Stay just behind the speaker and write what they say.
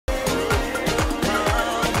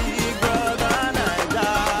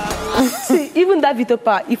even that veto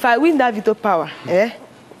power, if I win that veto power,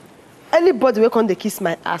 anybody will come to kiss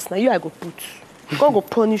my ass. Now you I go put. God go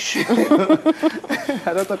punish you.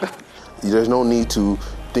 There's no need to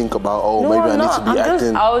think about, oh, maybe I need to be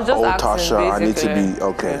acting old Tasha. I need to be,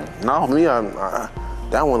 okay. Yeah. Now, me,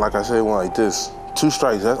 that one, like I said, one like this. 2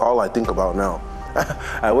 strikes, that's all I think about now.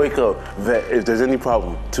 I wake up, if there's any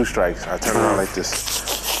problem, 2 strikes. I turn around like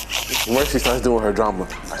this. Mercy starts doing her drama.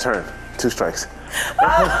 I turn, 2 strikes.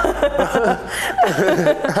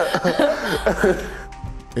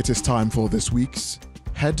 It is time for this week's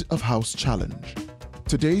Head of House Challenge.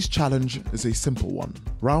 Today's challenge is a simple one.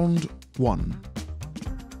 Round 1.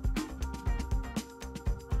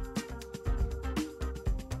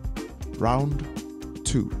 Round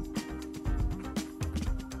 2.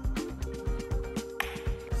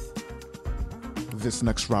 This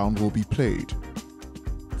next round will be played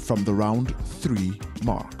from the round 3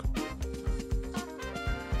 mark.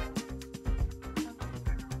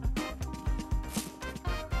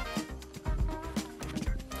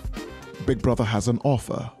 Big Brother has an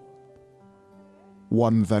offer,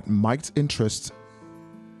 one that might interest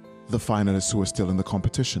the finalists who are still in the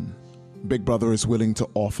competition. Big Brother is willing to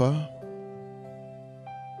offer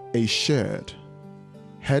a shared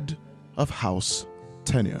head of house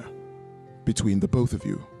tenure between the both of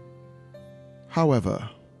you. However,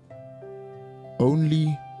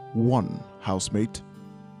 only one housemate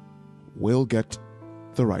will get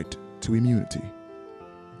the right to immunity,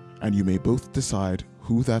 and you may both decide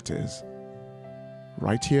who that is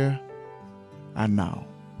right here and now.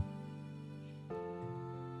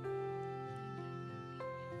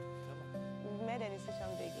 We've made a decision,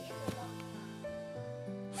 Biggie.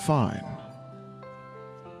 Fine.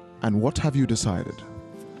 And what have you decided?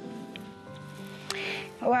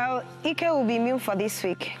 Well, Ike will be immune for this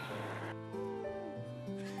week.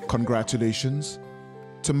 Congratulations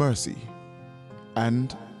to Mercy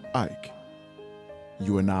and Ike.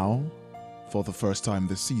 You are now, for the first time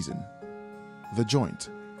this season, the joint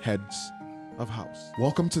heads of house.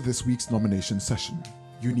 Welcome to this week's nomination session.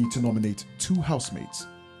 You need to nominate 2 housemates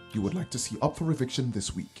you would like to see up for eviction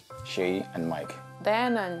this week. Shay and Mike.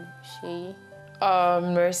 Diana and Shay.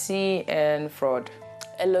 Mercy and Fraud.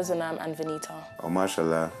 Elozonam and Venita.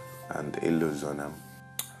 Omashala and Elozonam.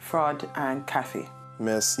 Fraud and Kathy.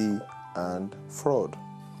 Mercy and Fraud.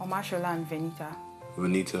 Omashola and Venita.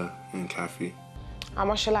 Venita and Kathy.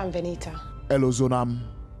 Amashola and Venita. Elozonam.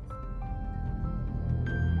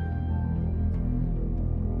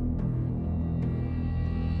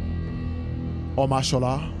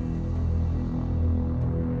 Omashola.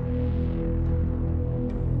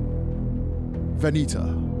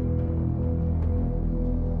 Venita.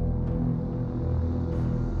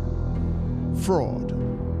 Fraud.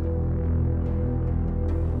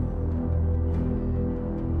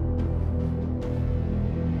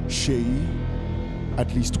 Shay.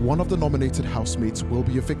 At least one of the nominated housemates will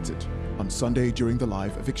be evicted on Sunday during the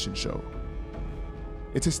live eviction show.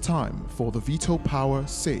 It is time for the veto power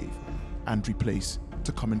save and replace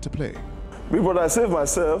to come into play. Big Brother, I saved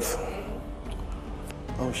myself.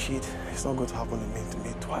 Oh shit, it's not going to happen to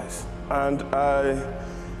me twice. And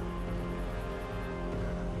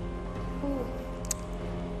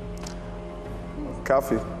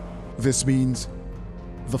Coffee. This means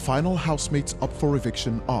the final housemates up for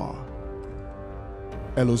eviction are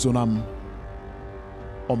Elozonam,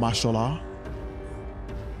 Omashola,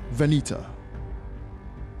 Venita,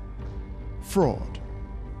 Fraud,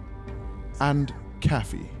 and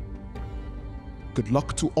Kathy. Good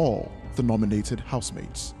luck to all the nominated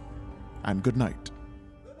housemates, and good night.